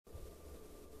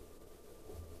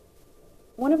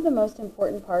One of the most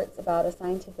important parts about a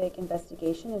scientific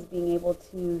investigation is being able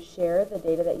to share the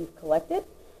data that you've collected,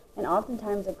 and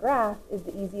oftentimes a graph is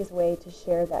the easiest way to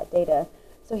share that data.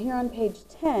 So here on page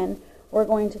 10, we're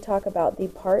going to talk about the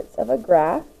parts of a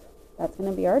graph. That's going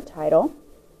to be our title.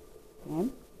 Okay.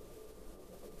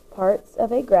 Parts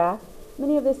of a graph.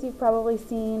 Many of this you've probably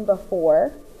seen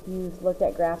before. You've looked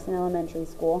at graphs in elementary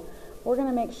school. We're going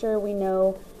to make sure we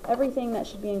know everything that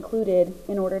should be included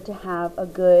in order to have a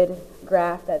good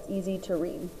graph that's easy to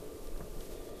read.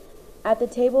 At the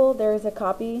table, there is a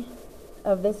copy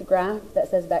of this graph that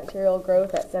says bacterial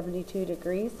growth at 72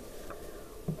 degrees.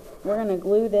 We're going to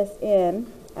glue this in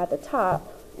at the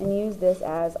top and use this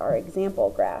as our example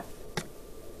graph.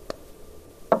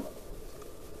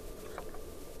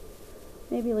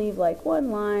 Maybe leave like one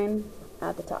line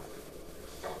at the top.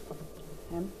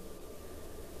 Okay.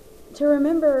 To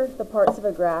remember the parts of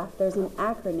a graph, there's an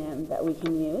acronym that we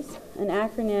can use. An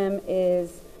acronym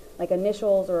is like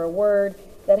initials or a word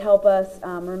that help us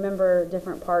remember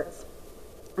different parts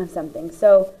of something.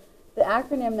 So the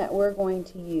acronym that we're going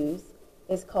to use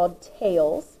is called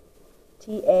TAILS,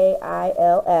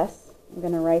 T-A-I-L-S. I'm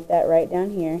going to write that right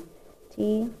down here,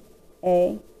 T-A-I-L-S.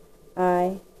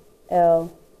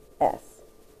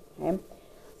 Okay?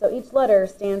 So each letter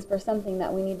stands for something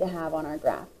that we need to have on our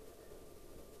graph.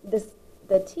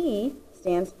 The T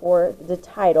stands for the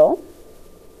title.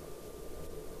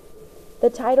 The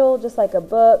title, just like a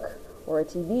book or a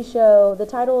TV show, the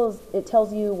title it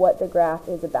tells you what the graph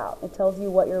is about. It tells you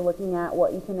what you're looking at,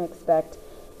 what you can expect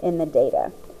in the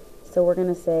data. So we're going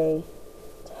to say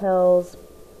tells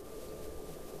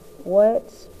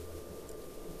what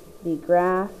the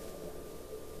graph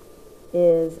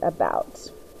is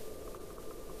about.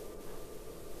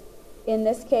 In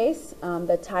this case,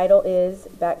 the title is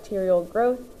Bacterial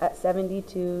Growth at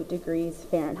 72 degrees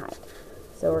Fahrenheit.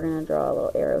 So we're going to draw a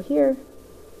little arrow here.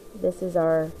 This is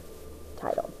our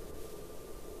title.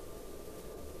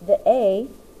 The A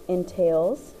in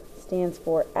TAILS stands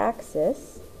for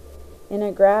axis. In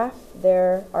a graph,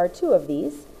 there are two of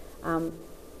these.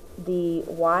 The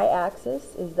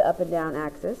y-axis is the up and down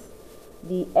axis.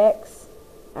 The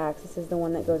x-axis is the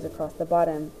one that goes across the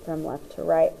bottom from left to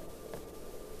right.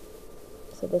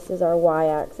 So this is our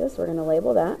y-axis. We're going to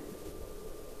label that.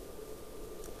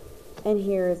 And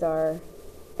here is our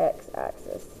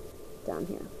x-axis down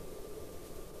here.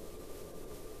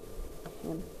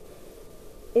 Okay.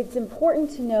 It's important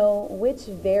to know which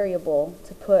variable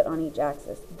to put on each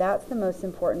axis. That's the most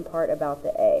important part about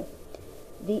the A.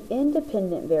 The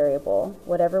independent variable,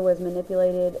 whatever was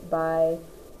manipulated by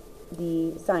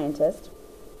the scientist,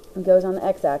 goes on the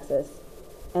x-axis,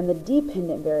 and the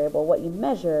dependent variable, what you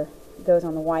measure, goes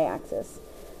on the y-axis.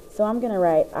 So I'm going to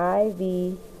write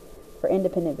IV for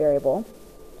independent variable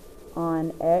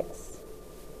on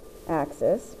x-axis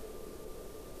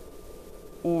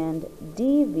and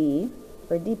dV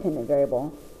for dependent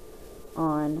variable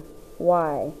on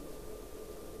y-axis.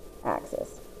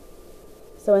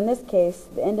 So in this case,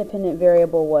 the independent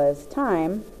variable was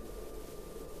time,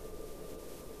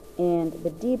 and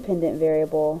the dependent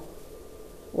variable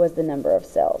was the number of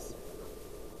cells.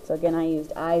 So again, I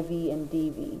used IV and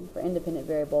dV for independent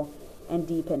variable and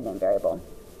dependent variable.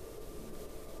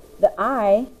 The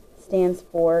I stands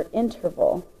for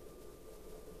interval.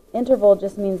 Interval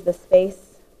just means the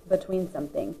space between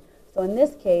something. So in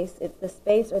this case, it's the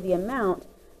space or the amount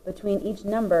between each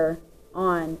number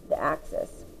on the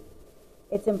axis.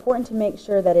 It's important to make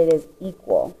sure that it is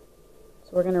equal.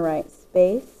 So we're going to write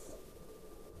space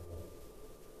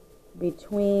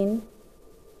between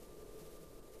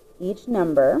each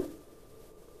number.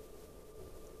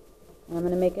 And I'm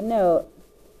going to make a note,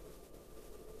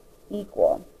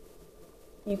 equal.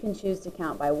 You can choose to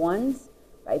count by ones,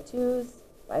 by twos,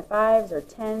 by fives, or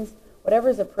tens, whatever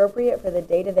is appropriate for the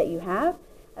data that you have,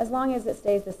 as long as it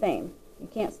stays the same. You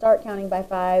can't start counting by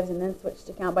fives and then switch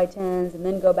to count by tens and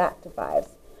then go back to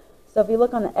fives. So if you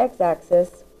look on the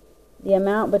x-axis, the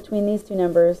amount between these two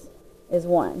numbers is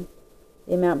 1.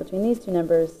 The amount between these two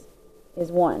numbers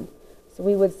is 1. So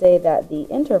we would say that the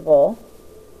interval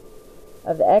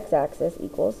of the x-axis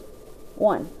equals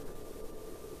 1.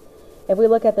 If we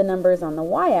look at the numbers on the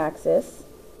y-axis,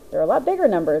 they're a lot bigger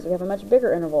numbers. We have a much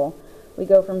bigger interval. We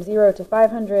go from 0 to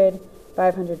 500,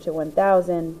 500 to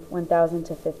 1,000, 1,000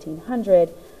 to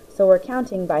 1,500. So we're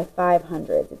counting by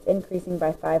 500. It's increasing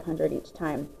by 500 each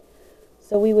time.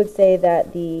 So we would say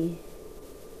that the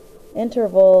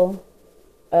interval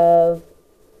of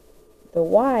the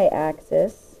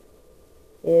y-axis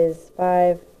is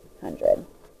 500.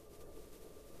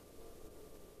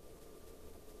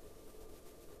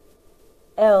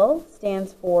 L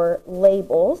stands for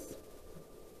labels.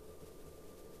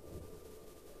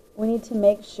 we need to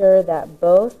make sure that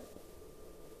both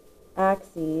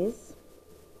axes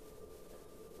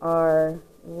are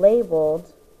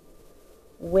labeled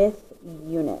with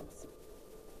units.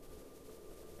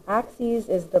 Axes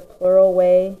is the plural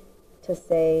way to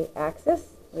say axis.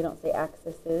 We don't say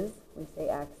axes, we say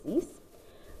axes.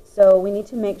 So we need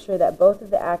to make sure that both of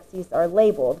the axes are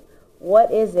labeled.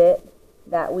 What is it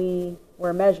that we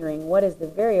were measuring? What is the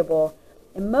variable?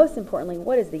 And most importantly,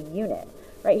 what is the unit?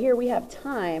 Right here we have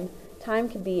time. Time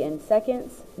could be in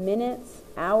seconds, minutes,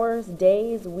 hours,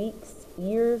 days, weeks,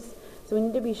 years. So we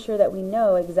need to be sure that we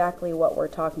know exactly what we're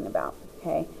talking about.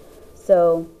 Okay,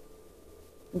 so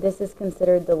this is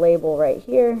considered the label right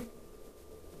here.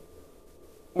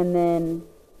 And then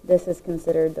this is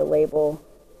considered the label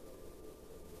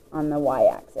on the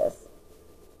y-axis.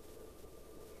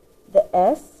 The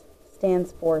S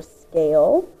stands for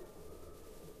scale.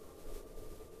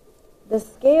 The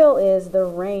scale is the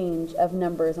range of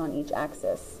numbers on each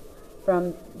axis,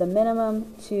 from the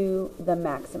minimum to the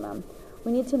maximum.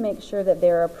 We need to make sure that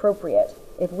they're appropriate.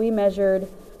 If we measured,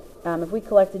 if we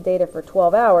collected data for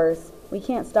 12 hours, we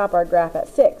can't stop our graph at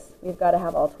 6. We've got to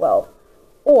have all 12.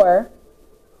 Or,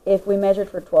 if we measured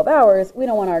for 12 hours, we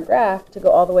don't want our graph to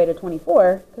go all the way to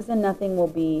 24, because then nothing will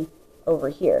be over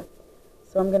here.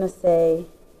 So I'm going to say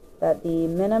that the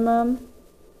minimum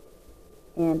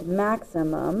and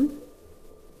maximum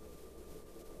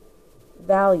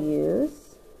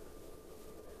values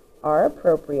are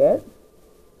appropriate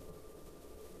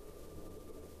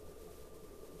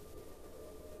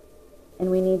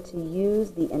and we need to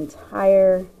use the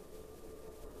entire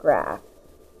graph.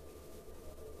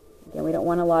 Again, we don't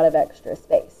want a lot of extra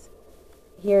space.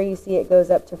 Here you see it goes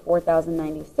up to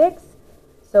 4,096,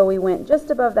 so we went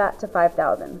just above that to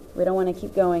 5,000. We don't want to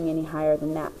keep going any higher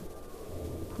than that.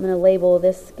 I'm going to label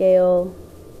this scale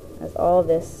as all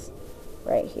this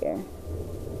right here.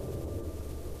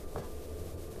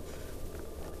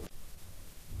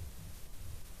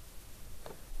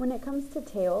 When it comes to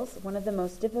tails, one of the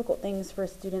most difficult things for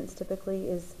students typically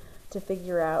is to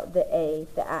figure out the A,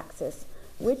 the axis.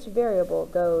 Which variable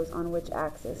goes on which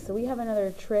axis? So we have another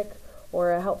trick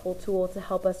or a helpful tool to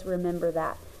help us remember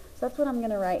that. So that's what I'm going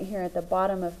to write here at the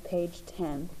bottom of page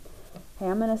 10. Okay,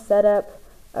 I'm going to set up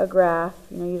a graph.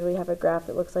 Usually have a graph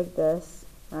that looks like this.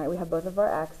 All right, we have both of our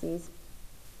axes.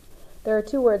 There are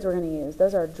two words we're going to use.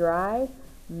 Those are dry,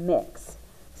 mix.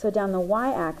 So down the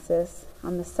y-axis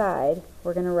on the side,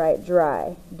 we're going to write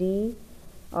dry, D-R-Y.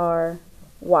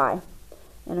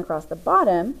 And across the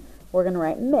bottom, we're going to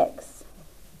write mix,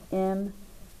 M-I-X.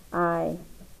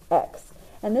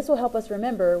 And this will help us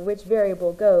remember which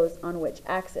variable goes on which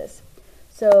axis.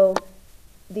 So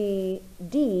the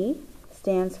D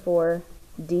stands for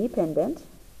dependent.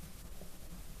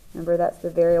 Remember, that's the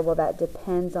variable that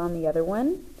depends on the other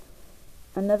one.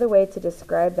 Another way to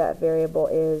describe that variable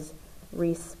is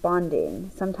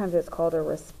responding. Sometimes it's called a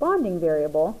responding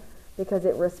variable because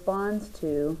it responds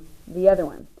to the other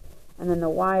one. And then the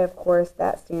Y, of course,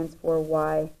 that stands for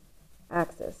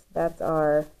y-axis. That's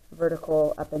our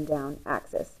vertical up and down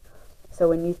axis. So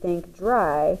when you think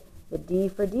dry, the D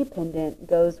for dependent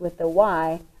goes with the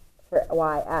Y for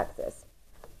y-axis.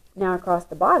 Now across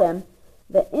the bottom,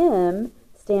 the M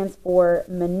stands for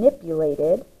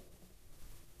manipulated.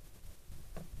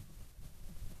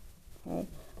 Okay.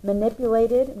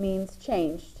 Manipulated means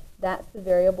changed. That's the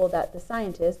variable that the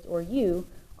scientist, or you,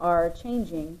 are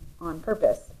changing on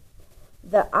purpose.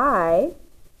 The I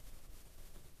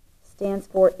stands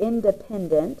for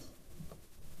independent.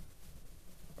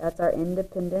 That's our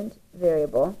independent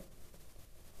variable.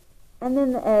 And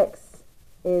then the X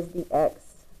is the x-axis.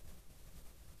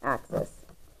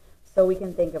 So we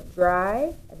can think of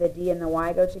dry, the D and the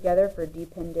Y go together for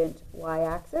dependent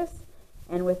y-axis.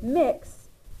 And with mix,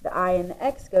 the I and the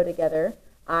X go together,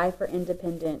 I for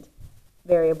independent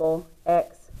variable,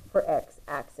 X for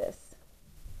x-axis.